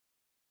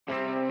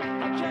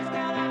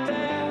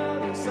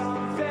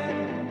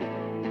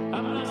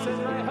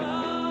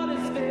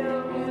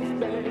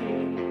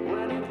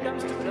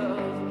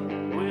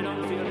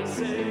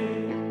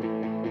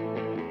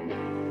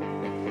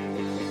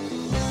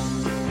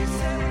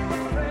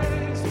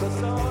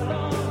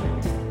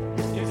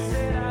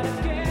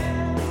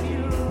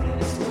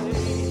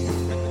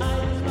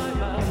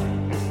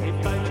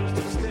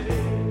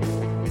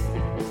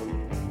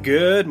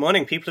Good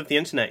morning, people of the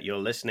internet. You're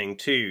listening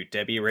to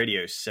Debbie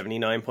Radio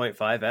 79.5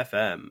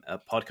 FM, a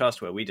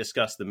podcast where we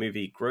discuss the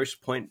movie Grosse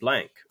Pointe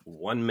Blank,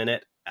 1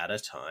 minute at a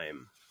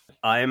time.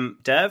 I'm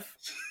Dev.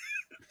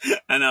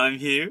 And I'm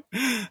Hugh.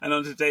 And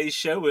on today's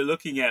show, we're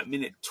looking at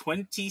minute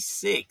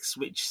 26,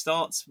 which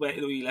starts where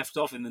we left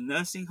off in the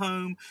nursing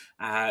home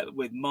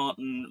with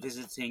Martin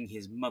visiting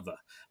his mother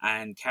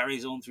and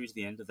carries on through to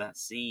the end of that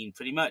scene.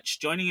 Pretty much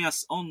joining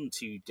us on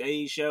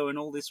today's show and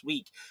all this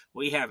week,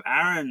 we have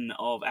Aaron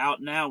of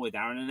Out Now with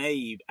Aaron and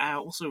Abe,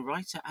 also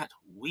writer at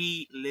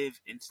We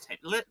Live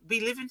Entertainment.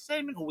 We Live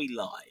Entertainment or We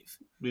Live?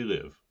 We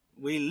Live.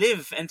 We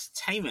Live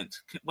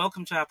Entertainment.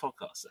 Welcome to our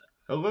podcast, sir.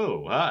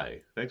 Hello,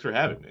 hi. Thanks for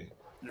having me.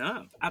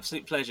 No,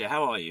 absolute pleasure.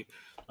 How are you?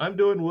 I'm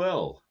doing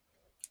well.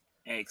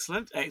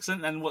 Excellent.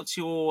 And what's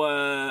your...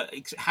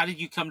 how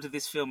did you come to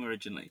this film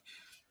originally?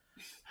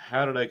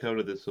 How did I come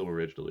to this film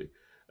originally?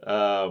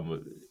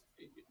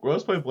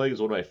 Grosse Pointe Blank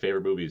is one of my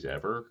favorite movies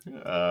ever.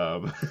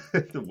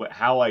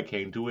 How I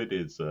came to it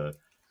is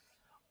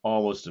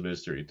almost a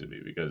mystery to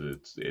me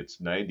because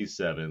it's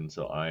 97,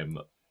 so I'm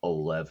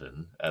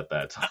 11 at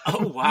that time.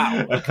 Oh,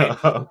 wow.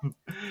 Okay.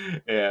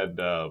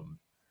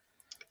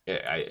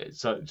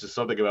 Just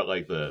something about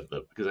like the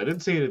because I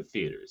didn't see it in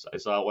theaters. I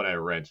saw it when I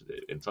rented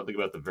it, and something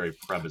about the very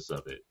premise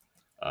of it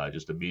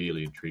just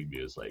immediately intrigued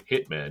me. As like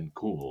Hitman,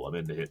 cool. I'm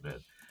into Hitman.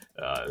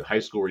 High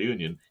school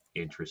reunion,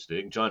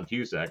 interesting. John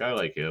Cusack, I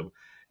like him,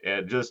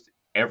 and just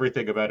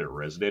everything about it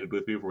resonated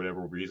with me for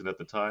whatever reason at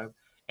the time,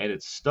 and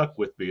it stuck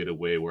with me in a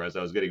way. Whereas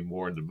I was getting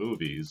more into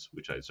movies,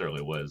 which I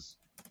certainly was,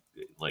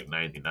 like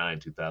 99,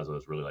 2000, I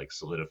was really like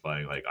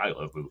solidifying. Like I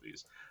love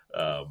movies.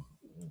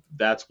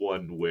 That's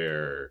one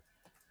where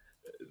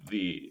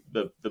the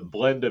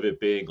blend of it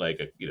being like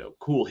a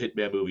cool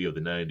Hitman movie of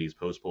the 90s,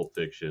 post Pulp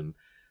Fiction,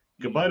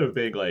 combined with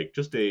being like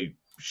just a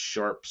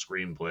sharp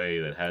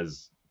screenplay that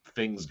has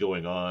things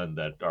going on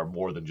that are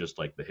more than just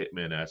like the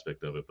Hitman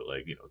aspect of it, but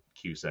like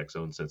Cusack's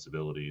own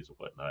sensibilities and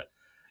whatnot.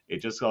 It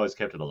just always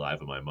kept it alive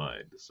in my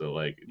mind. So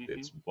like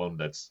it's one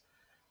that's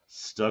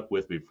stuck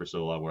with me for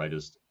so long, where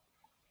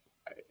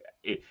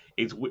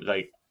it's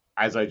like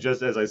as I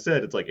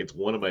said, it's like it's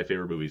one of my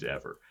favorite movies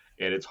ever,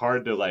 and it's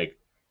hard to like.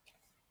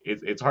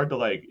 It's hard to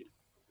like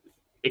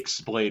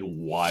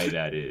explain why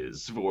that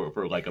is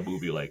for like a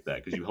movie like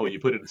that, because you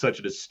put it in such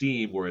an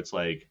esteem where it's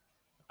like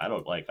I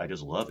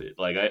just love it.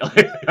 Like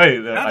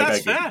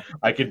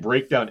I can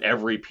break down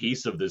every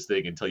piece of this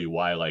thing and tell you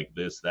why I like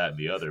this, that, and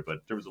the other. But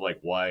in terms of like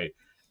why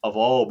of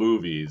all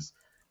movies,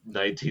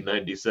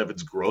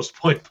 1997's Grosse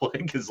Pointe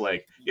Blank is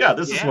like,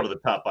 this is one of the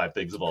top 5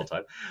 things of all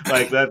time.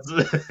 Like that's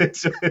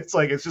it's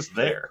like it's just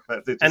there.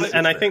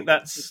 And I think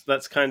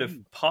that's kind of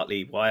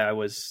partly why I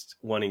was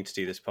wanting to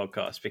do this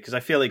podcast, because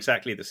I feel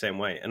exactly the same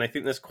way. And I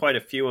think there's quite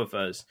a few of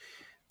us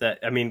that,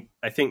 I mean,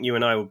 I think you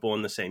and I were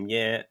born the same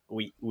year.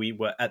 We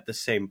were at the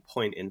same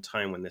point in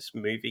time when this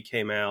movie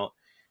came out,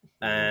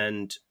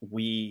 and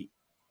we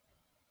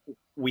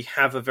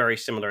have a very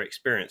similar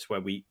experience where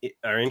we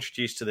are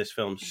introduced to this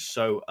film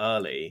so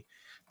early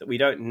that we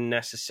don't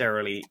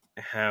necessarily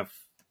have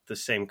the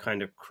same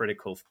kind of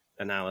critical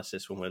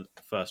analysis when we're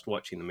first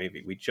watching the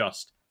movie. We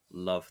just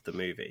love the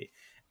movie.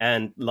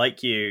 And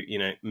like you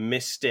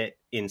missed it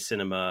in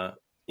cinema,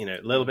 a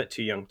little bit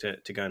too young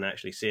to go and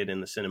actually see it in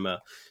the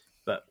cinema,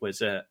 but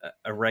was a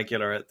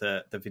regular at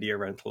the video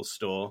rental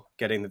store,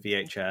 getting the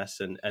VHS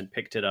and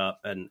picked it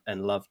up and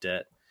loved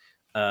it.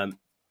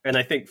 And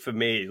I think for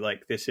me,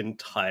 like this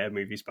entire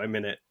Movies by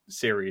Minute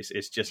series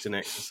is just an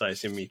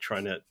exercise in me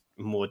trying to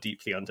more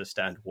deeply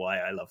understand why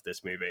I love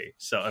this movie.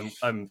 So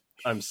I'm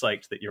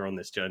psyched that you're on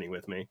this journey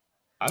with me.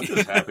 I'm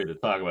just happy to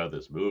talk about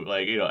this movie.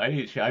 Like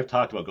I've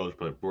talked about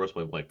Grosse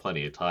Pointe like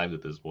plenty of times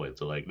at this point.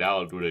 So like now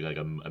I'm doing like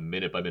a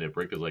minute by minute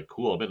break. Is like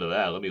cool. I'm into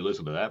that. Let me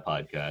listen to that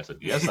podcast.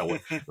 And yes, I would.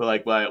 But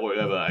like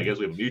I guess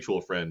we have a mutual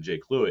friend,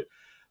 Jake Cluett,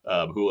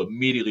 who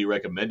immediately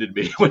recommended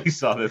me when he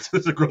saw this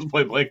as a Grosse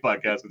Pointe Blank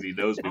podcast, because he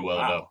knows me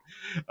well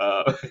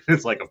enough.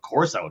 It's like, of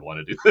course I would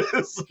want to do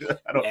this.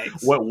 I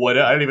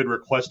don't even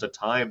request a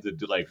time to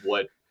do like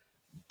what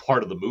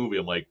part of the movie.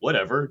 I'm like,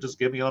 whatever, just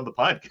get me on the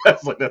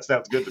podcast. Like that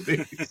sounds good to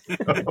me.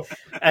 So.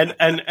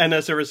 And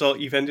as a result,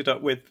 you've ended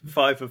up with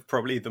 5 of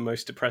probably the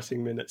most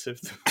depressing minutes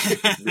of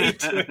the movie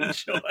to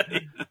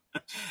enjoy.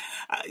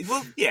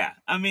 Well, yeah.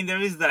 I mean,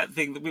 there is that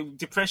thing.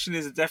 Depression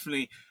is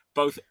definitely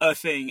both a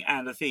thing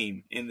and a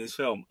theme in this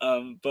film.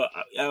 But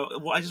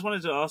what I just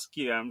wanted to ask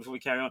you, before we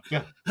carry on,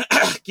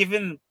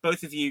 given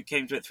both of you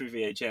came to it through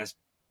VHS,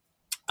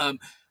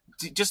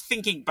 just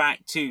thinking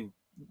back to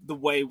the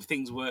way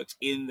things worked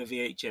in the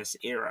VHS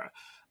era,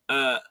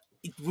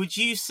 would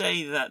you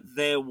say that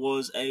there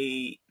was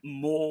a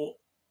more,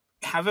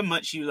 however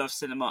much you love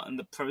cinema and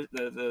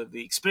the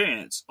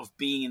experience of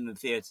being in the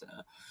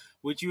theatre,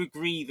 would you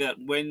agree that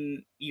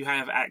when you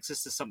have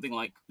access to something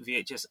like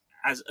VHS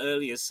as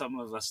early as some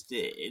of us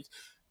did,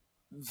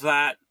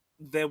 that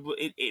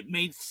it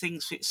made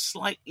things fit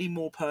slightly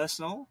more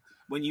personal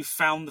when you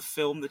found the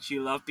film that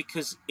you love,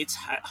 because it's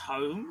at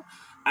home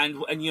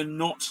and you're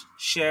not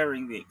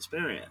sharing the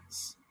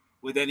experience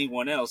with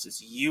anyone else.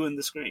 It's you and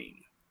the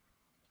screen.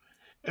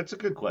 It's a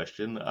good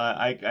question.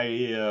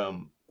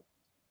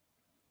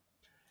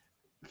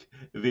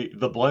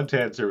 The blunt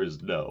answer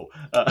is no,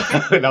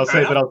 and I'll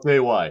say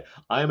why.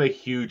 I'm a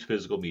huge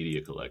physical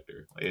media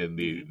collector. In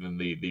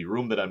the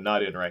room that I'm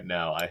not in right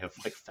now, I have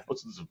like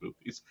thousands of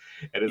movies,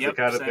 and it's the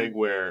kind of thing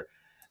where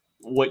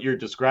what you're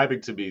describing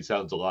to me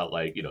sounds a lot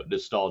like,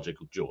 nostalgic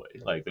joy.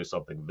 Like there's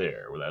something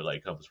there where that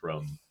like comes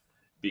from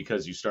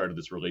because you started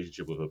this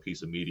relationship with a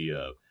piece of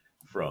media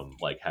from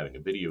like having a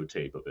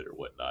videotape of it or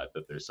whatnot,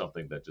 that there's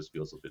something that just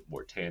feels a bit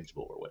more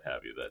tangible or what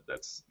have you,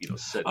 that's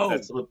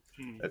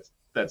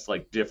that's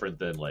like different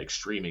than like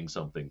streaming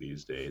something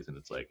these days. And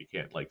it's like you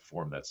can't like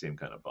form that same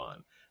kind of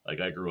bond. Like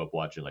I grew up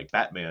watching like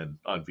Batman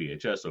on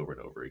VHS over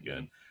and over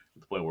again, to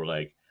the point where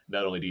like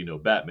not only do you know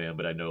Batman,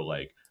 but I know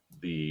like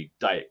the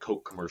Diet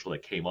Coke commercial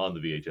that came on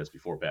the VHS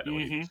before Batman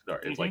even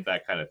started. It's like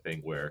that kind of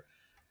thing where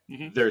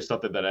there's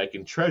something that I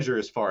can treasure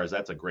as far as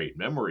that's a great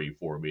memory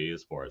for me,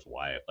 as far as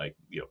why, like,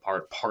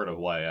 part of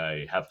why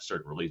I have a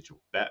certain relationship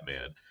with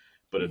Batman.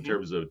 But in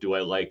terms of, do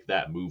I like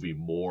that movie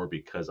more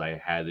because I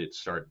had it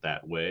start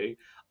that way?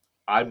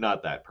 I'm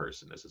not that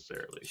person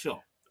necessarily.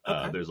 Sure.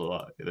 Okay. There's a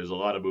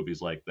lot of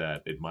movies like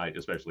that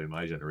especially in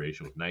my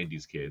generation with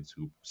 90s kids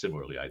who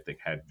similarly, I think,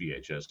 had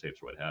VHS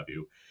tapes or what have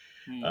you,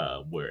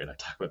 where, and I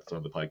talk about this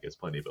on the podcast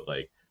plenty, but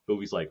like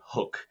movies like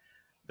Hook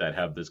that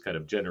have this kind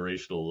of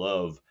generational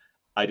love,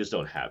 I just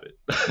don't have it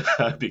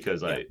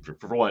because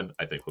for one,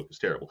 I think Hook is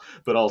terrible,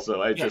 but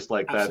also I just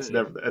like that's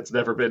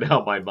never been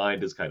how my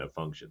mind has kind of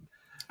functioned.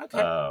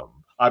 Okay.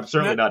 I'm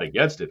certainly not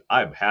against it.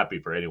 I'm happy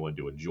for anyone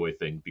to enjoy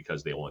things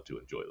because they want to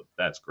enjoy them.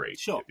 That's great.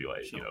 Sure.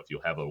 If you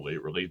have a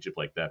relationship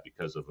like that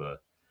because of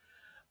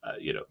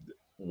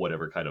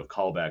whatever kind of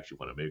callbacks you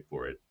want to make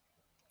for it,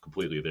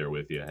 completely there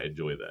with you. I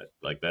enjoy that.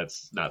 Like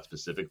that's not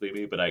specifically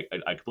me, but I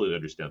completely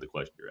understand the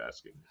question you're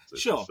asking.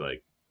 Sure.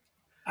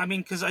 I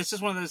mean, because it's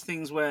just one of those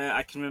things where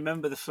I can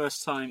remember the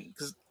first time,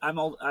 because I'm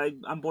old.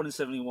 I'm born in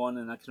 1971,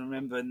 and I can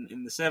remember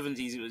in the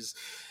 1970s, it was,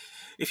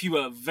 if you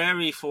were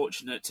very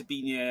fortunate to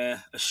be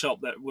near a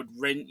shop that would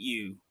rent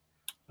you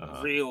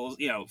reels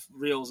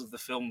of the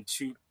film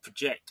to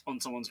project on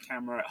someone's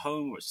camera at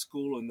home or at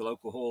school or in the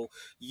local hall,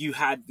 you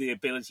had the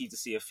ability to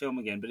see a film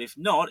again. But if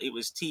not, it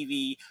was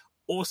TV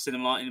or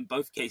cinema, and in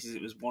both cases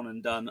it was one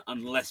and done,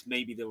 unless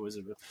maybe there was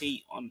a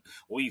repeat on,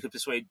 or you could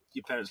persuade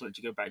your parents to let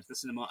you go back to the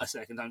cinema a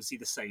second time to see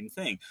the same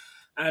thing.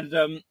 And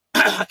when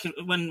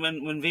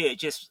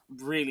VHS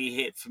really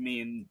hit for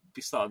me in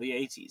the start of the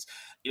 80s,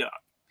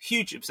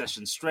 huge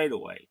obsession straight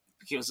away,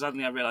 because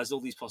suddenly I realized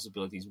all these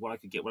possibilities, what I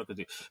could get, what I could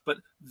do. But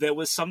there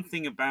was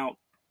something about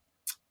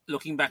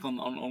looking back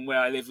on where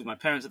I lived with my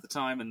parents at the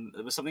time, and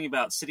there was something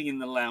about sitting in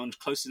the lounge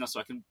close enough so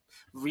I can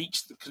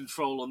reach the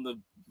control on the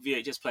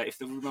VHS player if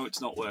the remote's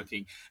not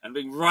working, and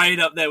being right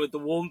up there with the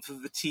warmth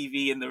of the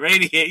TV and the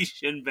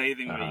radiation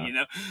bathing me,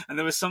 And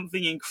there was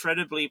something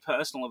incredibly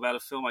personal about a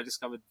film I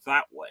discovered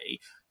that way,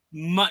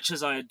 much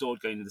as I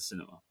adored going to the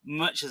cinema,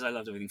 much as I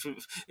loved everything. So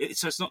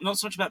it's not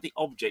so much about the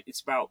object,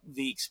 it's about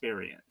the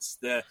experience,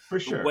 the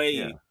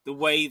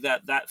way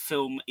that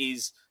film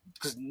is,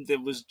 because there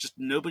was just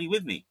nobody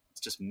with me.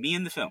 Just me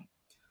and the film,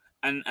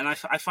 and I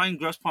find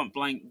Grosse Pointe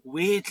Blank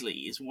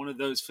weirdly is one of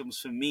those films,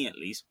 for me at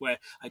least, where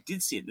I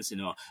did see it in the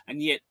cinema,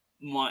 and yet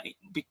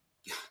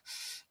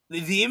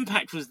the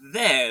impact was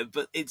there,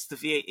 but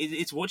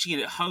it's watching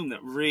it at home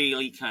that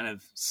really kind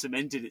of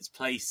cemented its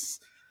place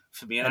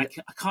for me, and I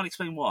can't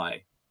explain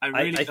why. I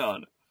really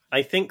can't.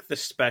 I think the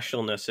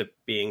specialness of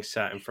being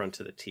sat in front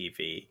of the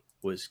TV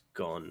was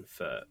gone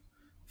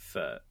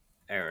for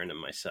Aaron and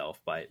myself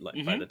by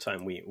the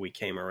time we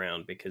came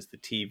around, because the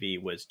TV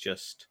was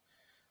just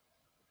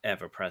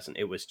ever present.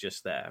 It was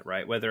just there,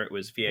 right? Whether it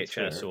was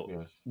VHS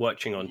or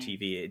watching on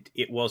TV,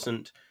 it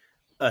wasn't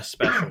a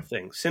special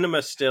thing.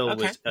 Cinema still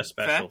was a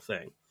special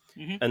thing.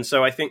 And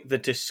so I think the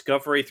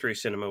discovery through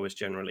cinema was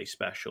generally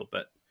special,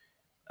 but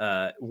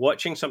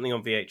watching something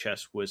on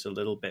VHS was a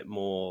little bit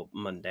more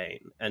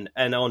mundane and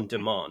on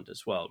demand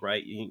as well,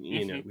 right?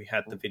 You know, we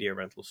had the video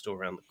rental store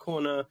around the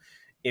corner.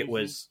 It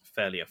was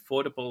fairly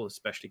affordable,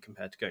 especially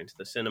compared to going to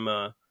the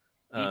cinema.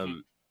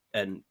 And,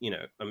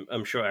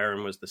 I'm sure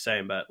Aaron was the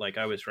same, but like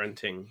I was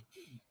renting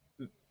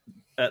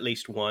at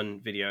least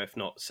one video, if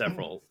not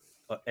several,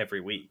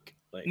 every week.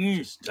 Like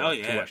just to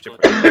watch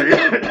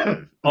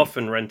different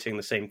often renting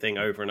the same thing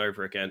over and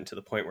over again, to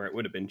the point where it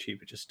would have been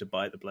cheaper just to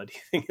buy the bloody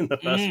thing in the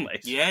first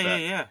place.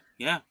 Yeah.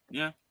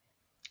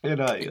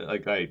 And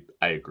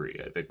I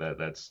agree. I think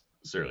that's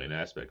certainly an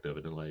aspect of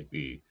it, and like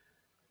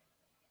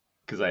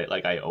because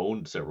I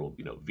owned several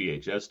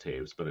VHS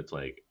tapes, but it's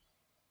like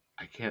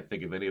I can't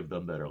think of any of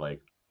them that are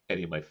like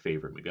any of my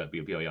favorite. We got to be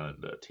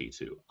beyond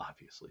T2,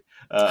 obviously.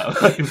 But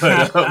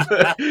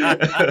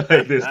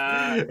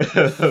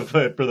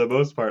for the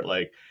most part,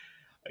 like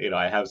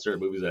I have certain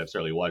movies that I've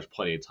certainly watched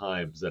plenty of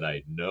times that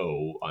I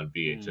know on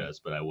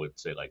VHS, but I would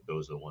say like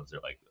those are the ones that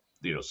are like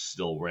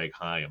still rank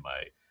high in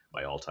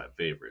my all-time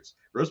favorites.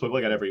 Grosse Pointe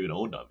Blank I never even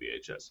owned on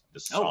VHS.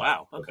 Just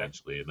saw it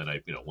eventually, and then I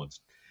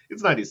once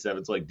it's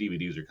 97, so like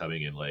DVDs are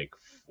coming in like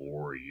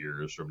 4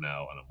 years from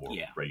now on a more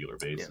Yeah. regular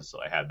basis. Yeah. So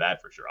I had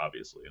that for sure,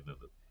 obviously, and then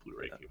the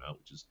Blu-ray came out,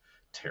 which is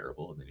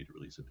terrible, and they need to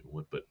release a new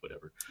one, but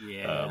whatever.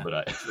 Yeah.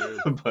 But True.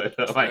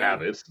 I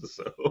have it,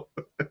 so.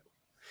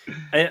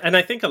 And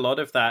I think a lot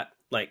of that,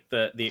 like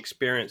the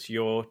experience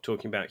you're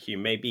talking about, Hugh,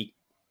 maybe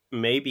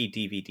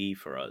DVD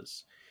for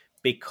us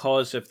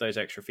because of those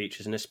extra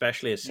features, and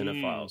especially as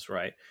cinephiles,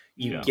 right?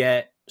 You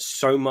get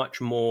so much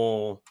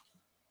more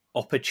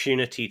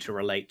opportunity to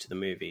relate to the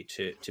movie,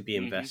 to be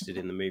invested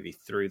in the movie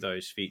through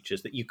those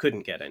features that you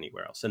couldn't get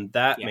anywhere else, and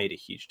that made a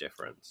huge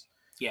difference.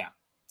 Yeah,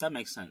 that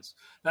makes sense.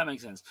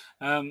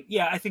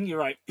 Yeah, I think you're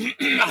right.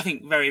 I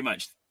think very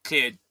much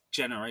clear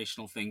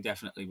generational thing,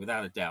 definitely,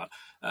 without a doubt.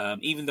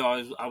 Even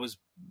though I was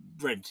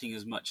renting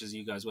as much as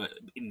you guys were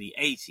in the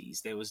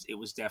 80s, it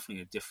was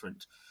definitely a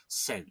different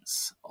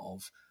sense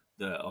of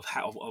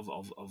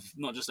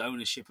not just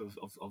ownership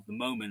of the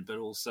moment, but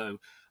also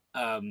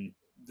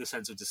the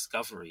sense of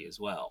discovery as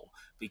well,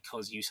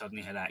 because you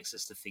suddenly had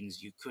access to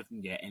things you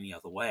couldn't get any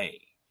other way.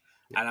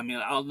 And I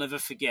mean, I'll never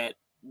forget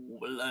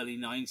early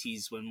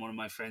 90s when one of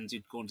my friends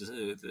who'd gone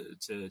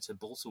to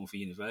Baltimore for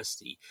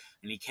university,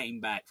 and he came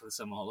back for the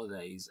summer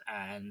holidays,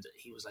 and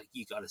he was like,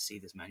 "You got to see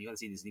this, man! You got to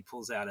see this!" And he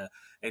pulls out a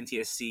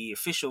NTSC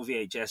official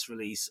VHS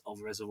release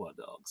of Reservoir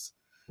Dogs.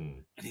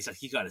 And he's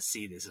like, "You got to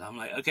see this," and I'm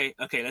like, "Okay,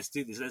 let's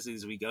do this.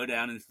 We go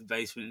down into the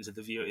basement,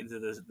 into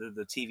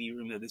the TV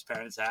room that his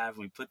parents have,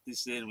 and we put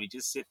this in, and we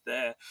just sit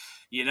there,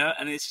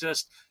 and it's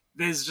just."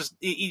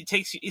 It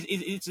takes you.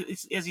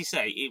 It's as you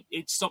say.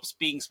 It stops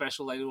being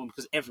special later on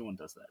because everyone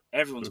does that.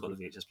 Everyone's got a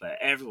VHS player.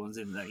 Everyone's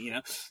in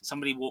there.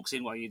 Somebody walks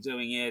in while you're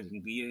doing it,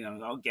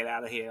 and I'll get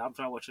out of here. I'm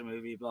trying to watch a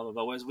movie. Blah blah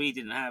blah. Whereas we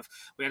didn't have.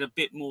 We had a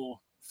bit more.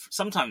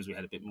 Sometimes we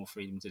had a bit more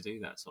freedom to do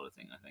that sort of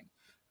thing, I think.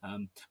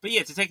 But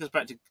yeah, to take us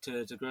back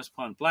to Grosse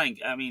Pointe Blank.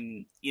 I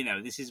mean,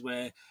 this is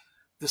where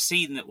the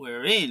scene that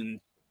we're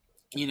in.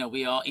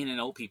 We are in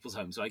an old people's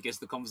home, so I guess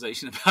the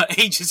conversation about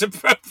age is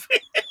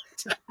appropriate.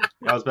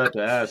 I was about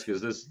to ask: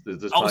 Is this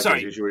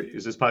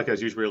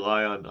podcast usually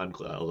rely on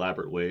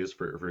elaborate ways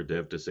for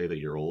Dev to say that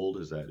you're old?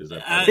 Is that?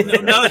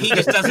 No, he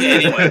just does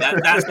it anyway.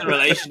 That's the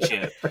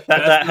relationship.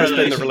 That has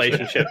been the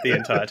relationship the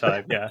entire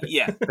time. Yeah.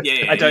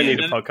 Yeah. I don't need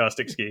a podcast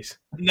excuse.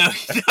 No,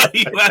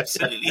 you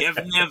absolutely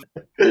have never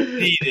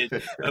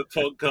needed a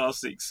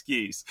podcast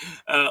excuse.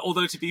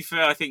 Although, to be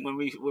fair, I think when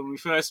we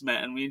first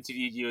met and we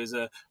interviewed you as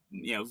a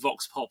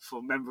vox pop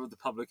for member of the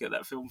public at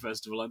that film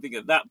festival, I think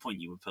at that point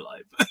you were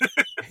polite.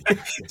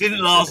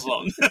 Didn't last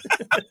long.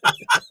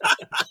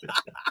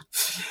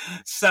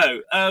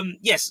 So,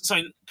 yes.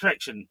 So,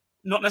 correction.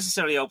 Not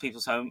necessarily old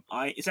people's home.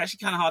 It's actually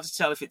kind of hard to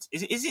tell if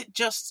is it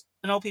just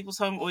an old people's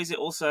home, or is it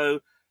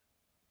also,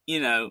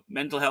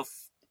 mental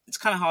health? It's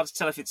kind of hard to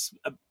tell if it's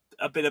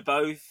a bit of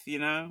both.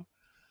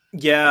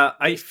 Yeah,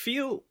 I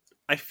feel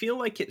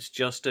like it's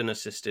just an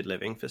assisted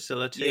living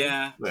facility.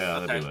 Yeah,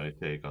 that'd be my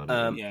take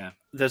on it.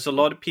 There's a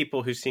lot of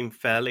people who seem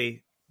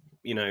fairly,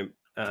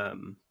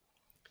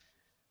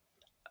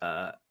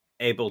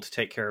 able to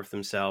take care of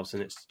themselves,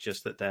 and it's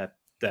just that they're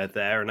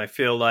there. And I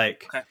feel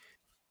like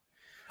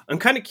I'm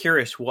kind of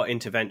curious what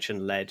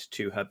intervention led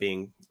to her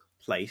being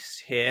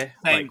placed here,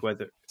 like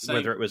whether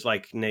it was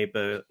like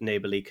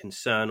neighborly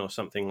concern or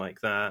something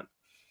like that.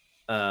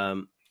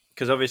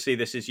 Because obviously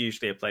this is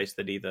usually a place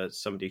that either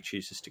somebody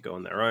chooses to go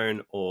on their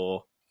own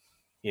or,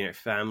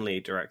 family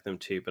direct them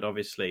to. But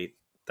obviously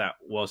that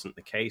wasn't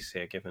the case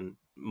here, given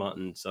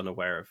Martin's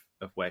unaware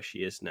of where she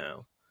is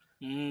now.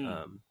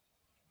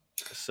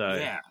 So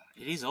yeah,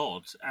 it is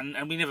odd,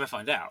 and we never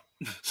find out.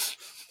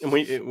 And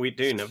we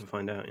do never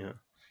find out.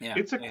 Yeah,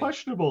 it's a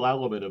questionable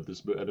element of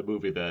this in a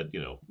movie that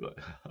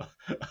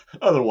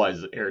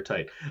otherwise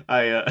airtight.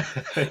 I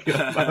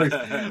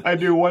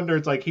do wonder.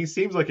 It's like he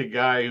seems like a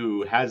guy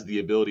who has the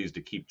abilities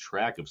to keep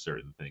track of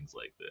certain things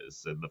like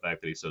this, and the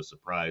fact that he's so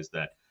surprised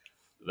that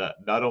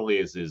not only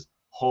is his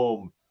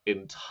home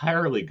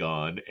entirely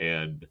gone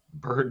and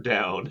burned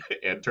down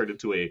and turned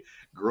into a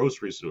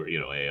grocery store,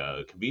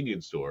 a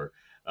convenience store.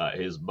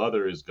 His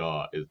mother is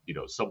gone,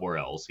 somewhere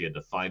else. He had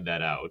to find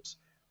that out.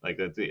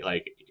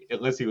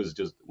 Unless he was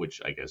just,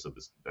 which I guess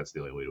that's the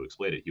only way to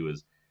explain it. He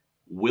was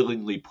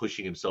willingly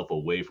pushing himself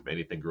away from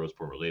anything Grosse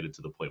Pointe related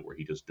to the point where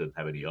he just didn't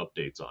have any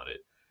updates on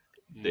it.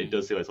 It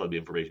does seem like some of the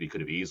information he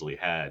could have easily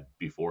had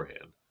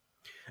beforehand.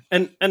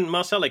 And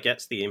Marcella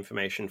gets the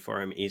information for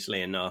him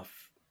easily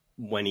enough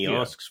when he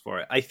asks for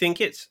it. I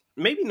think it's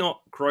maybe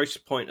not Grosse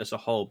Pointe as a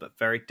whole, but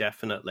very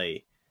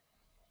definitely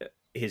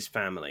his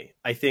family.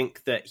 I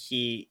think that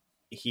he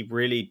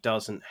really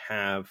doesn't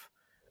have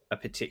a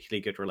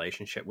particularly good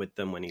relationship with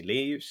them when he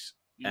leaves,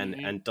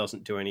 and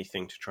doesn't do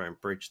anything to try and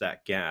bridge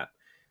that gap.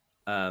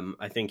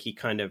 I think he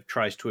kind of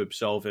tries to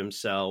absolve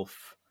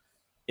himself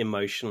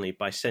emotionally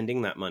by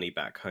sending that money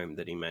back home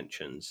that he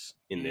mentions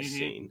in this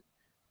scene.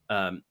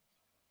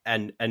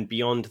 And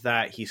beyond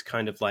that, he's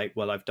kind of like,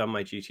 well, I've done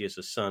my duty as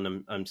a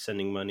son. I'm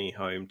sending money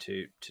home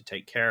to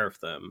take care of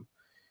them.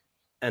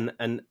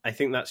 and I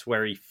think that's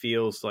where he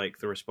feels like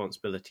the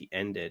responsibility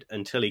ended,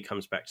 until he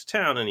comes back to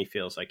town and he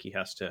feels like he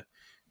has to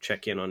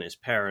check in on his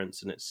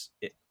parents, and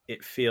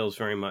it feels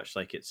very much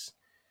like it's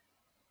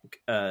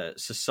a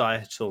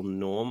societal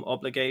norm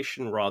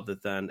obligation rather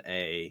than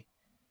a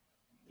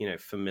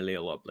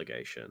familial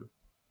obligation.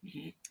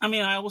 I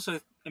mean, I also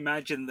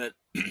imagine that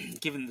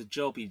given the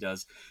job he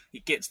does,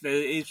 there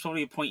is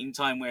probably a point in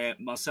time where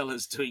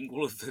Marcella's doing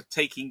all of the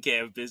taking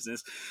care of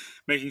business,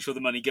 making sure the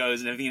money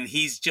goes and everything, and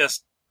he's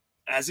just,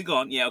 has it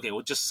gone? Yeah, okay,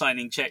 well, just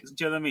signing checks.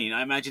 Do you know what I mean?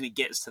 I imagine it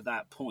gets to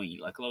that point.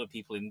 Like a lot of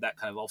people in that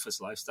kind of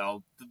office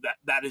lifestyle,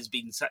 that is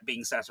being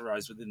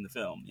satirized within the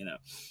film,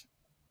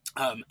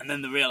 and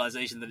then the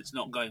realization that it's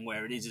not going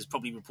where it is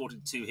probably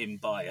reported to him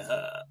by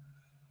her.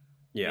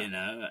 Yeah.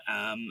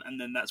 And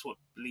then that's what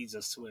leads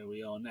us to where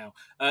we are now.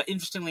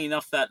 Interestingly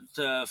enough, that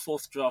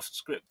fourth draft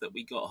script that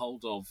we got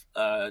hold of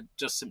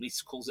just simply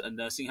calls it a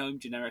nursing home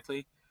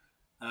generically.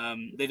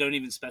 They don't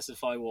even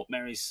specify what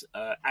Mary's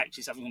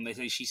actually suffering from. They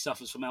say she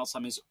suffers from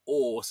Alzheimer's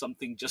or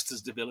something just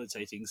as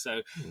debilitating.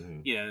 So,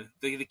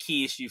 the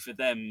key issue for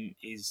them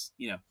is,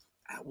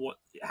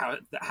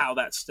 how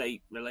that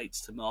state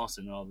relates to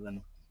Martin rather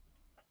than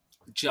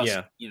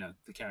just,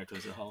 the character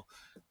as a whole.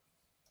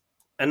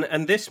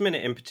 And this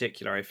minute in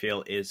particular, I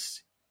feel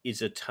is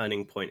a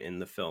turning point in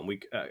the film.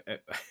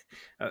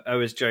 I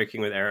was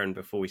joking with Aaron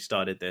before we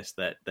started this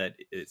that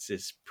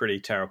it's pretty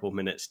terrible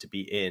minutes to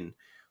be in,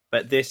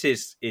 but this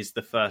is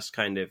the first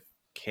kind of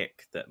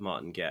kick that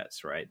Martin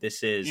gets. Right,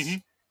 this is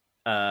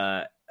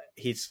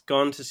he's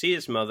gone to see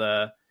his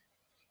mother.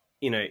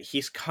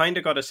 He's kind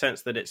of got a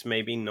sense that it's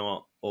maybe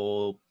not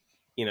all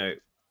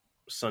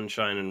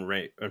sunshine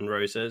and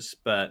roses,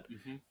 but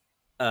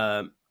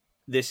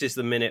this is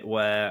the minute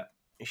where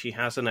she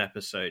has an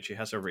episode, she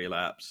has a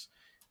relapse,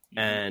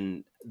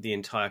 and the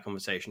entire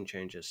conversation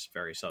changes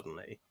very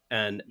suddenly,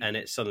 and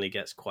it suddenly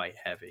gets quite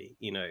heavy.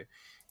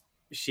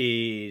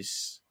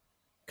 She's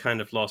kind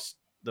of lost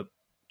the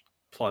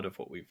plot of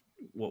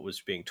what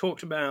was being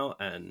talked about,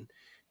 and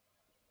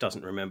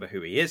doesn't remember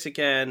who he is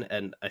again.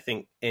 And I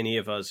think any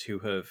of us who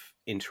have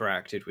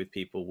interacted with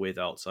people with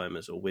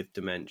Alzheimer's or with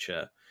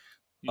dementia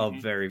are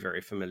very,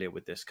 very familiar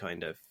with this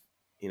kind of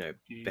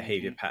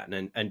behavior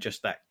pattern, and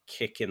just that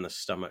kick in the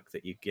stomach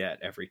that you get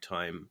every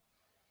time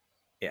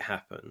it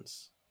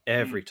happens.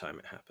 Every time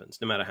it happens,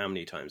 no matter how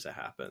many times it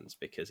happens,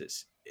 because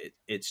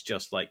it's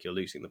just like you're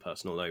losing the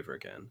person all over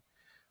again.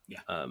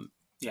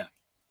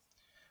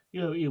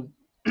 You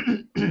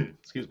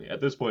excuse me, at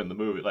this point in the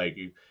movie, like,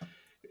 you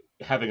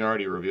having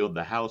already revealed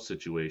the house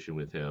situation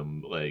with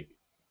him, like,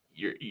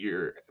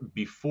 you're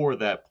before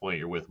that point,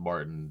 you're with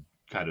Martin,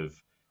 kind of,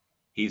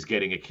 he's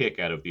getting a kick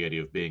out of the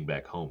idea of being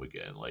back home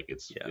again. Like,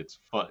 it's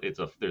fun.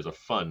 There's a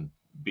fun,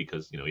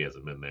 because he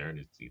hasn't been there,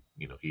 and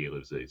he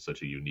lives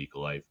such a unique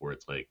life where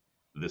it's like,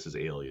 this is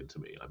alien to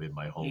me. I'm in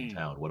my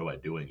hometown. What am I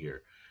doing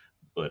here?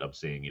 But I'm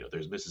seeing,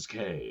 there's Mrs.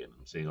 K, and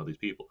I'm seeing all these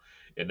people.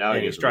 And now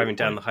he's driving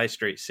down the high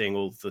street, seeing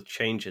all the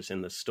changes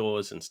in the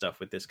stores and stuff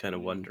with this kind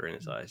of wonder in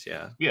his eyes.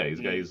 Yeah,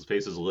 his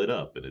face is lit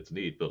up, and it's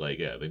neat. But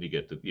then you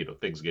get to,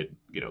 things get,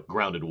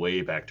 grounded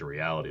way back to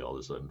reality all of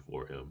a sudden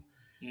for him.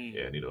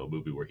 And a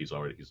movie where he's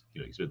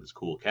been this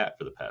cool cat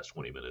for the past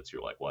 20 minutes.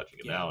 You're like watching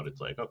it now, and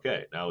it's like,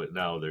 okay,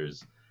 now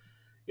there's,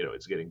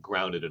 it's getting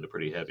grounded in a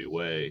pretty heavy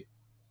way.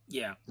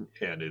 Yeah,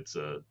 and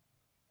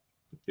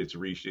it's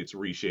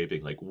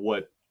reshaping, like,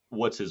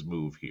 what's his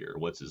move here?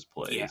 What's his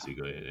play? Yeah.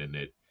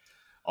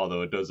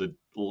 Although it doesn't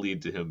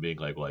lead to him being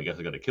like, well, I guess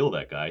I got to kill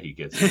that guy. He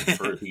gets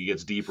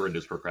deeper into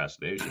his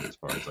procrastination as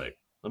far as like,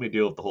 let me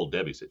deal with the whole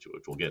Debbie situation,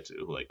 which we'll get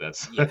to. Like,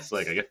 that's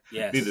like,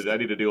 I need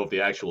to deal with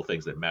the actual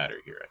things that matter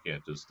here. I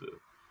can't just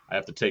I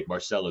have to take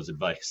Marcella's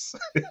advice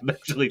and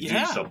actually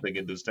do something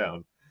in this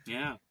town.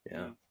 Yeah.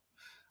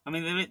 I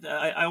mean,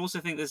 I also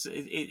think this.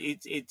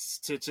 It's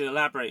to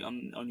elaborate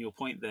on your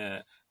point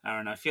there,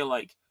 Aaron. I feel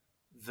like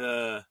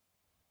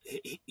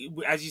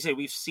as you say,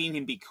 we've seen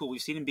him be cool. We've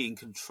seen him be in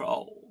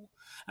control,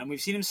 and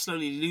we've seen him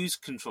slowly lose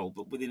control,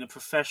 but within a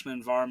professional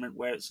environment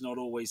where it's not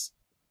always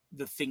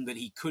the thing that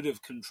he could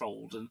have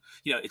controlled. And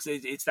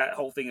it's that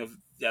whole thing of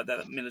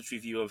that military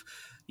view of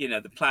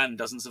the plan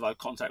doesn't survive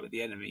contact with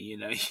the enemy.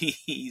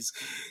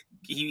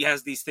 He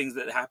has these things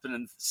that happen,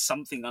 and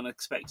something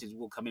unexpected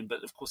will come in,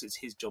 but of course it's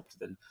his job to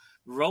then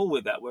roll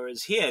with that.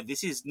 Whereas here,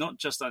 this is not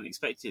just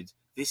unexpected,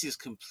 this is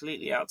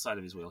completely outside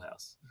of his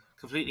wheelhouse,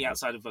 completely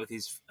outside of both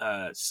his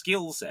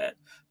skill set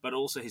but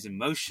also his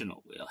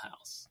emotional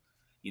wheelhouse.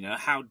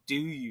 How do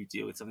you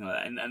deal with something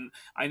like that? And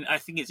I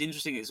think it's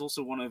interesting. It's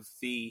also one of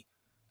the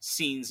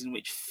scenes in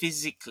which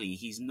physically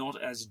he's not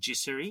as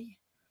jittery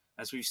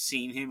as we've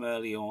seen him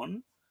early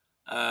on.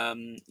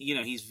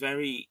 He's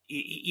very,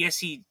 yes,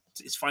 he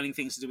is finding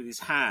things to do with his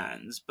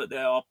hands, but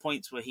there are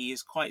points where he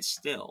is quite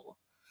still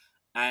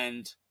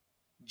and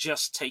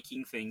just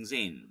taking things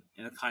in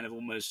a kind of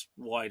almost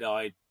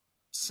wide-eyed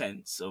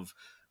sense of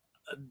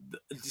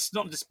it's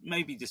not just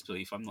maybe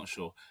disbelief, I'm not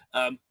sure,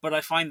 but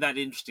I find that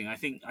interesting. I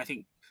think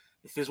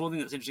if there's one thing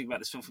that's interesting about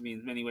this film for me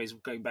in many ways,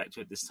 going back to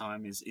it this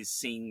time, is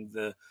seeing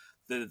the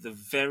the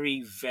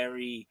very,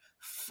 very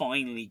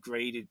finely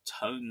graded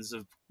tones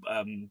of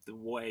the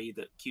way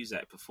that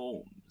Cusack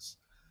performs.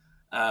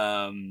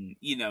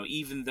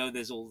 Even though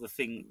there's all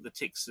the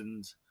tics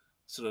and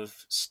sort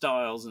of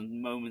styles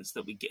and moments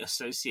that we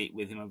associate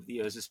with him over the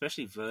years,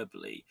 especially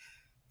verbally,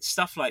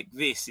 stuff like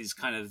this is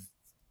kind of,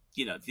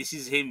 this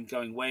is him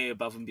going way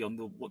above and beyond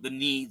what the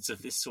needs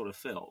of this sort of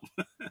film.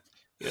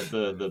 Yeah,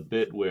 the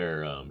bit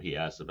where he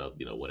asks about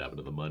what happened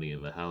to the money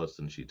in the house,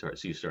 and she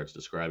starts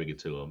describing it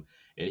to him,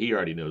 and he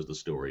already knows the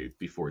story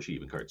before she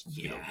even starts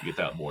gets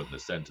out more than a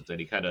sentence, and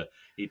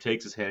he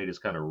takes his hand, he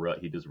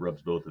just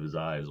rubs both of his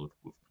eyes with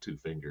 2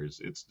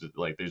 fingers. It's just,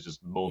 like there's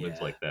just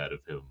moments like that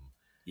of him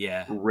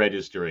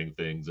registering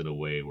things in a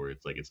way where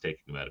it's like it's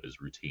taking him out of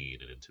his routine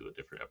and into a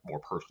different, more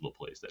personal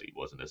place that he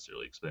wasn't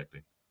necessarily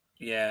expecting.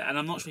 Yeah, and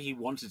I'm not sure he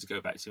wanted to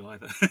go back to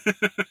either.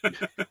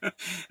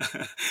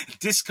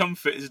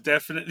 Discomfort is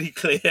definitely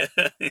clear.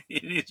 It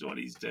is what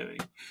he's doing.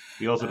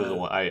 He also doesn't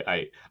want.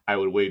 I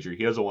would wager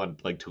he doesn't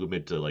want to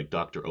admit to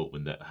Dr.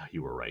 Oatman that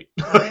you were right.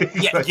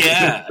 Yeah. Oh,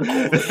 yeah.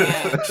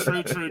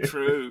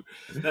 True.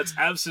 That's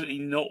absolutely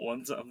not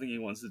something he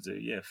wants to do.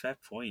 Yeah, fair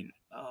point.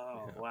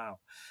 Oh, yeah. Wow.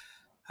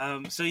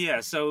 So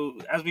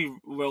as we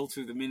roll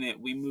through the minute,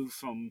 we move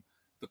from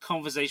the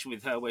conversation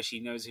with her where she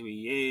knows who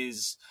he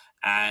is,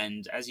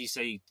 and as you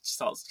say,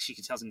 she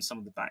tells him some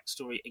of the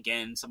backstory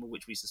again, some of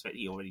which we suspect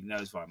he already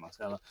knows via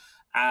Marcella,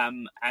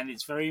 and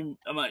it's very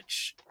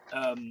much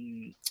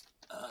the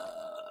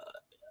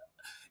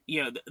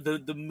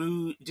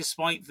mood,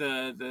 despite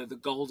the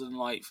golden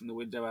light from the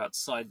window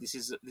outside. This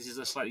is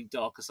a slightly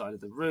darker side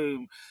of the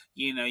room.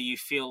 You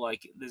feel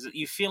like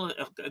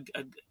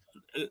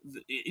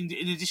in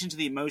addition to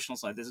the emotional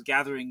side, there's a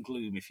gathering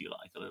gloom, if you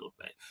like, a little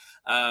bit.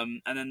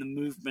 And then the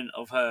movement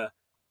of her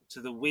to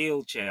the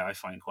wheelchair I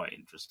find quite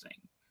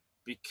interesting,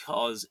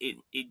 because it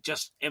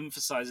just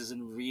emphasizes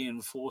and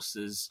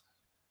reinforces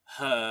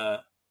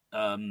her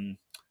the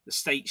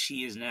state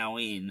she is now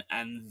in,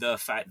 and the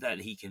fact that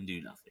he can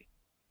do nothing.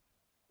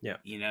 Yeah.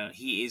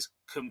 He is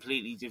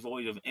completely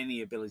devoid of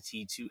any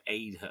ability to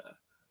aid her.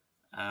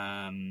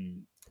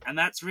 And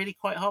that's really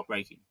quite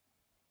heartbreaking,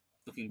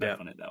 looking back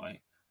on it that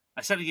way.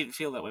 I certainly didn't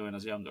feel that way when I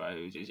was younger.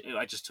 I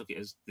just took it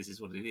as this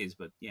is what it is.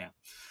 But yeah,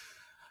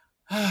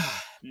 I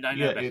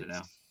know better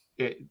now.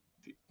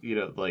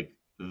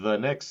 The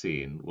next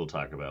scene we'll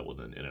talk about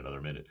in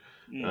another minute.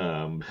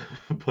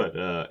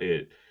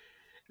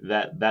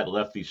 That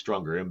left the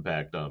stronger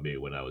impact on me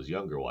when I was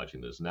younger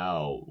watching this.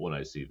 Now when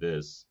I see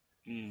this,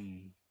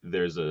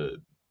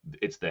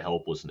 it's the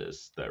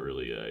helplessness that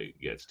really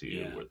gets to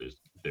you, where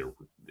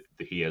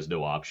he has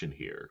no option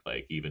here.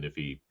 Like, even if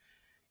he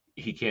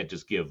can't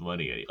just give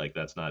money,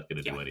 that's not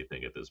going to do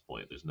anything at this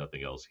point. There's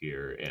nothing else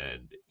here,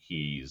 and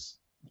he's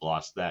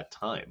lost that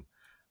time,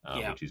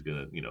 which he's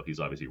gonna, he's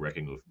obviously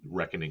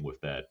reckoning with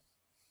that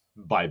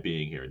by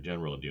being here in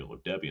general and dealing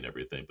with Debbie and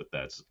everything. But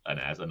that's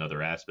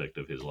another aspect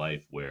of his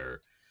life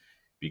where,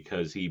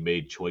 because he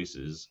made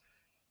choices,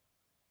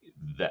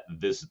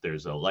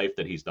 there's a life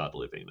that he's not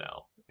living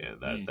now,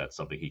 and that's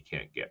something he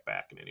can't get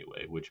back in any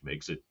way, which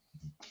makes it,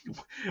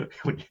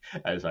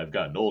 as I've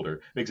gotten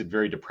older, makes it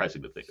very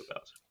depressing to think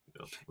about.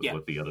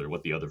 What the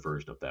other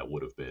version of that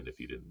would have been if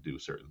he didn't do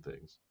certain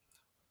things.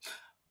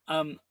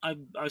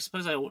 I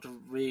suppose I ought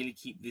to really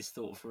keep this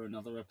thought for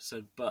another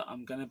episode, but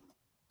I'm going to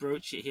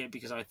broach it here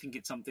because I think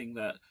it's something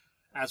that,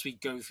 as we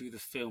go through the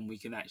film, we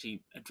can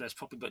actually address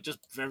properly. But just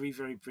very,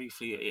 very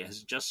briefly, it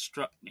has just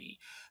struck me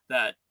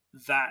that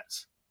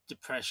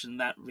depression,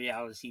 that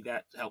reality,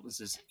 that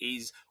helplessness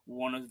is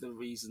one of the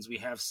reasons we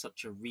have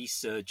such a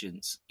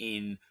resurgence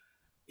in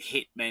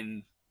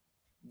hitmen,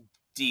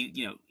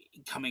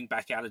 coming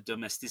back out of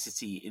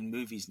domesticity in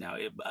movies now.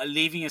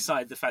 Leaving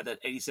aside the fact that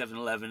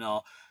 8711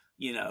 are,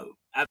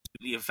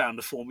 absolutely have found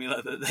a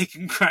formula that they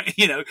can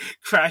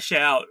crash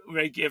out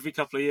every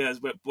couple of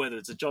years, whether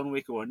it's a John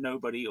Wick or a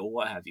Nobody or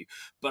what have you.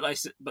 But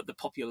the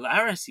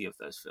popularity of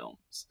those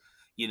films,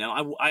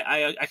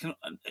 I can.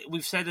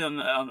 We've said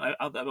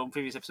on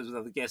previous episodes with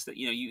other guests that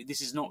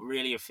this is not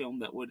really a film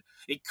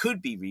it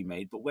could be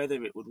remade, but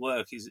whether it would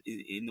work is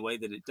in the way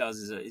that it does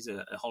is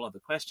a whole other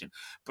question.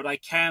 But I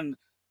can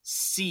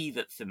see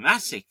that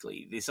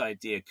thematically this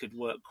idea could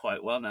work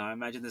quite well now. I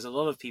imagine there's a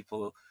lot of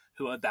people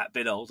who are that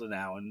bit older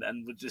now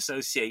and would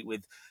associate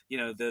with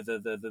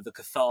the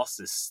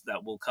catharsis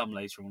that will come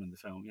later on in the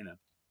film.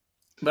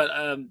 But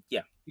I mean,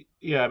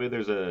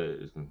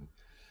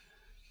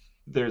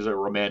 there's a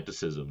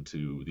romanticism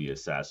to the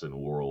assassin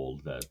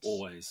world that's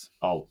always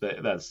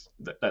that's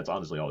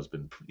honestly always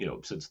been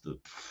since the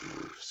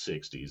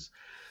 60s,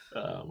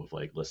 with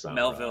like La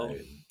Samurai,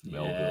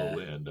 Melville,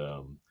 and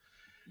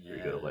you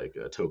go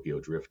to Tokyo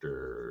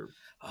Drifter.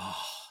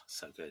 Oh,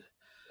 so good.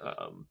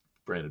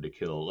 Brandon to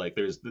Kill. Like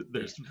there's a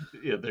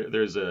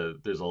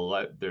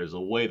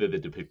way that they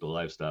depict the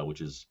lifestyle,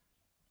 which is,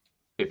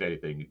 if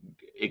anything,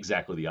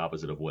 exactly the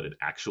opposite of what an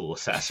actual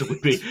assassin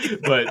would be.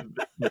 But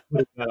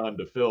putting that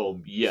onto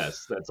film,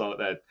 yes, that's all.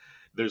 That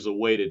there's a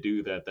way to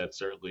do that. That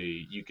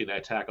certainly you can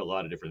attack a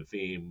lot of different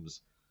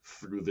themes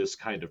through this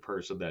kind of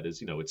person that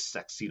is, it's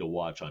sexy to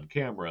watch on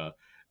camera,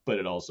 but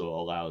it also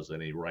allows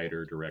any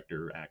writer,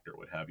 director, actor,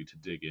 what have you, to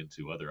dig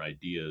into other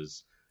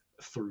ideas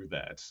through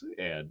that.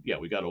 And yeah,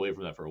 we got away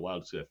from that for a while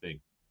because I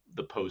think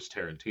the post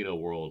Tarantino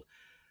world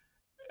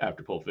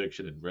after Pulp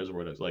Fiction and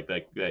Reservoir Dogs, like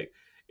that,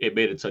 it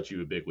made it such a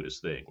ubiquitous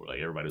thing where like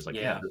everybody was like,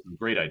 yeah, this is a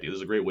great idea. This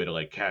is a great way to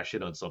like cash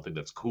in on something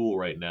that's cool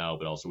right now,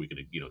 but also we can,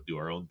 do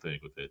our own thing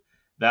with it.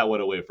 That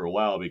went away for a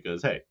while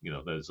because, hey,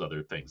 there's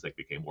other things that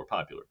became more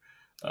popular.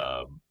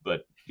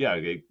 But yeah,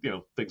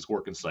 things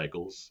work in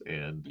cycles,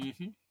 and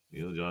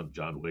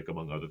John Wick,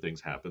 among other things,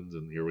 happens,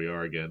 and here we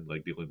are again,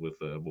 like dealing with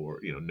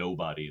more,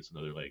 Nobody is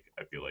another, like,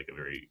 I feel like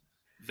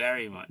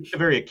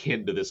very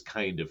akin to this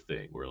kind of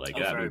thing, where like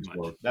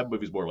that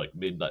movie's more like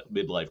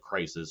midlife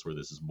crisis, where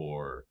this is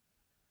more,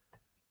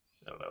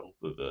 I don't know,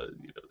 the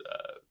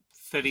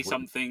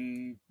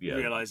 30-something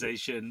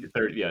realization.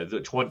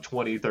 The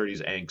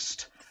 20-30s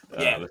angst.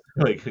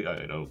 Like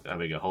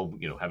having a home,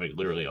 having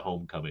literally a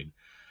homecoming.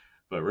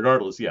 But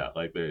regardless,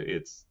 like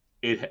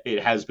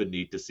it has been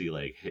neat to see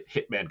like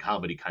hitman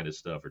comedy kind of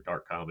stuff, or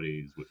dark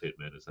comedies with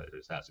hitmen as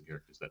assassin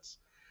characters. That's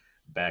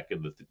back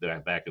in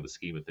the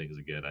scheme of things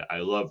again. I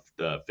loved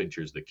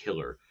Fincher's The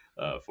Killer,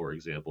 for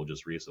example,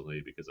 just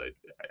recently, because I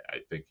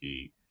think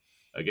he,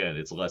 again,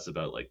 it's less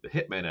about like the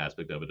hitman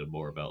aspect of it and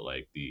more about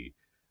like the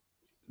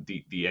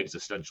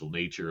existential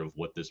nature of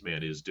what this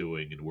man is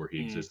doing and where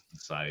he exists in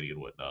society and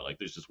whatnot. Like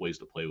there's just ways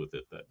to play with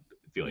it that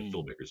I feel like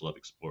filmmakers love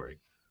exploring.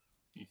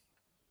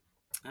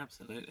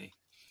 Absolutely.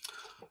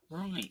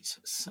 Right.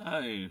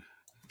 So,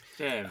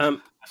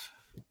 Dev.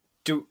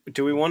 Do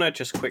we want to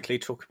just quickly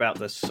talk about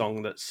the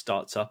song that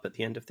starts up at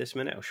the end of this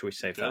minute, or should we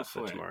save that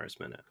for tomorrow's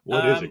minute?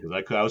 What is it?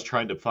 Because I was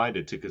trying to find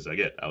it too. Because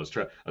again, I was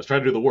trying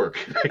to do the work.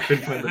 I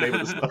couldn't find the name of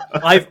the song.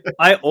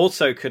 I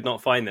also could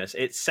not find this.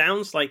 It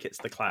sounds like it's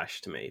The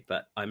Clash to me,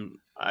 but I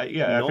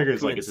figure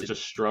it's like, is it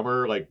just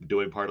Strummer like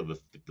doing part of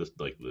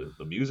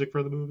the music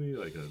for the movie?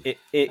 Like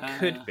it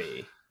could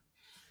be.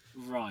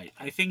 Right.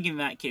 I think in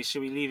that case,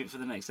 should we leave it for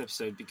the next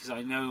episode? Because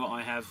I know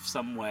I have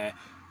somewhere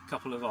a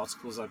couple of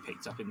articles I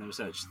picked up in the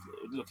research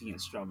looking at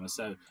Strummer.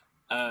 So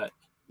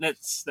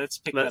let's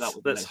pick that up.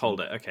 Let's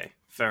hold it. Okay.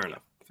 Fair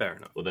enough.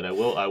 Well, then I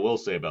will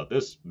say about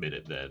this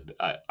minute. Then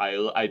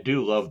I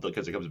do love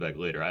because it comes back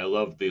later. I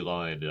love the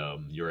line,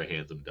 "You're a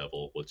handsome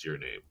devil. What's your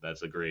name?"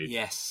 That's a great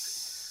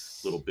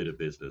little bit of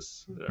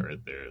business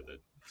right there that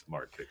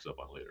Mark picks up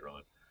on later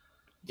on.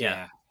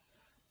 Yeah.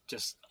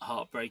 Just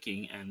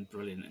heartbreaking and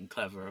brilliant and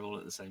clever all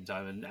at the same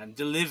time, and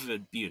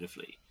delivered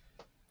beautifully.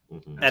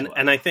 Mm-hmm.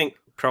 And I think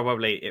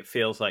probably it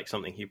feels like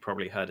something he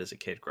probably heard as a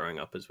kid growing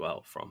up as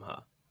well from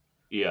her.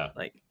 Yeah,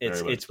 like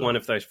it's one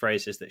of those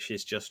phrases that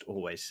she's just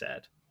always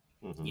said.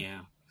 Mm-hmm. Yeah,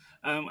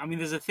 I mean,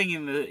 there's a thing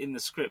in the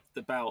script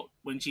about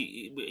when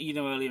she,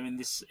 earlier in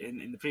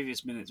the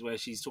previous minutes where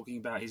she's talking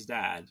about his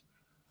dad,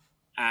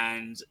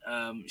 and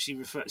she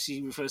refers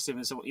to him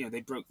as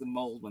they broke the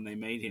mold when they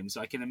made him. So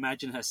I can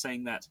imagine her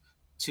saying that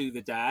to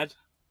the dad,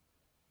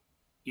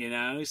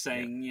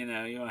 saying,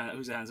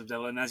 who's a handsome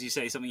devil, and as you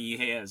say, something he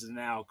hears, and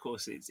now of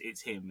course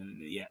it's him,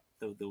 and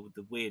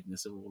the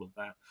weirdness of all of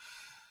that.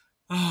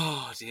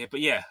 Oh dear, but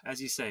yeah,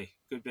 as you say,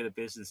 good bit of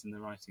business in the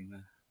writing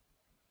there.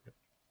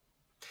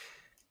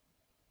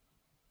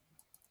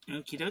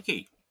 Okie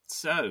dokie.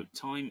 So,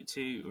 time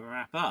to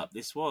wrap up.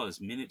 This was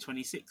minute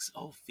 26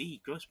 of the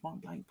Grosse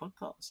Pointe Blank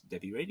podcast,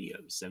 Debbie Radio,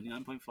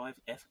 79.5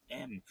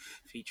 FM,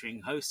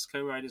 featuring hosts,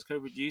 co-writers,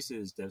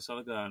 co-producers, Dev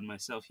Soligar and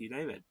myself, Hugh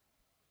David.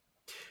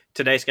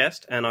 Today's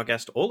guest, and our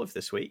guest all of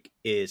this week,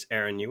 is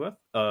Aaron Neuwirth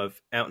of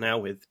Out Now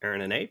with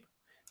Aaron and Abe.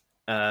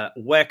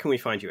 Where can we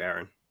find you,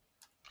 Aaron?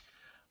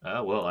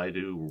 Well, I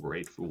do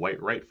write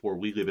for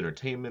We Live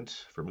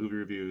Entertainment for movie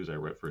reviews. I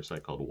write for a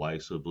site called Why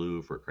So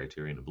Blue for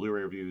Criterion and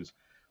Blu-ray reviews.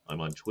 I'm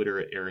on Twitter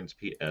at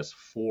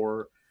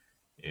AaronsPS4,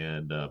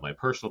 and my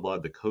personal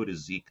blog,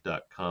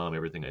 thecodeisZeke.com.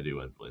 Everything I do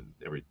and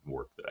every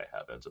work that I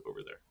have ends up over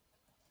there.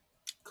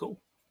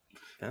 Cool.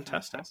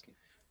 Fantastic.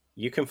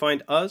 You can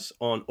find us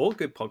on all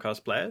good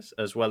podcast players,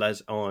 as well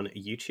as on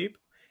YouTube,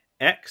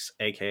 X,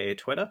 aka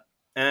Twitter,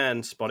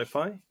 and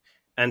Spotify.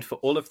 And for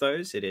all of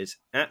those, it is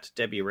at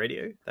Debbie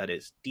Radio, that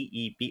is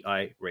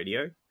DEBI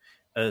Radio,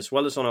 as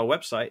well as on our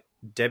website,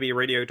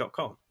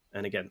 DebbieRadio.com.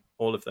 And again,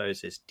 all of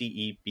those is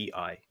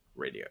DEBI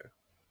Radio.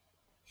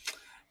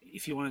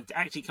 If you want to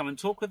actually come and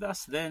talk with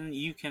us, then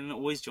you can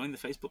always join the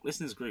Facebook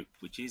listeners group,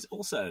 which is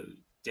also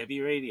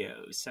Debbie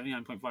Radio,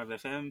 79.5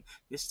 FM,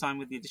 this time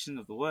with the addition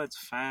of the words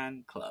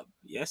fan club.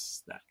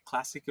 Yes, that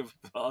classic of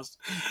the past,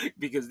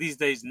 because these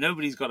days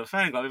nobody's got a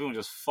fan club. Everyone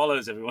just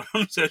follows everyone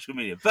on social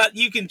media. But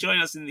you can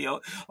join us in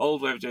the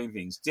old way of doing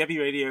things. Debbie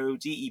Radio,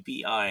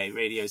 DEBI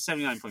Radio,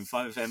 79.5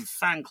 FM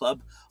fan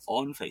club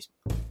on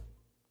Facebook.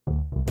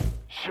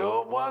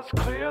 Sure was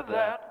clear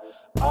that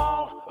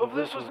all of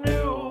this was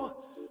new.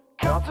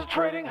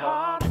 Concentrating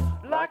hard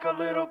like a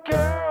little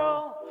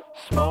girl,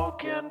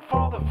 smoking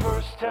for the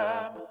first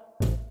time.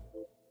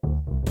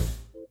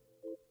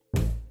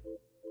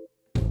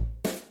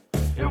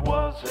 It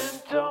wasn't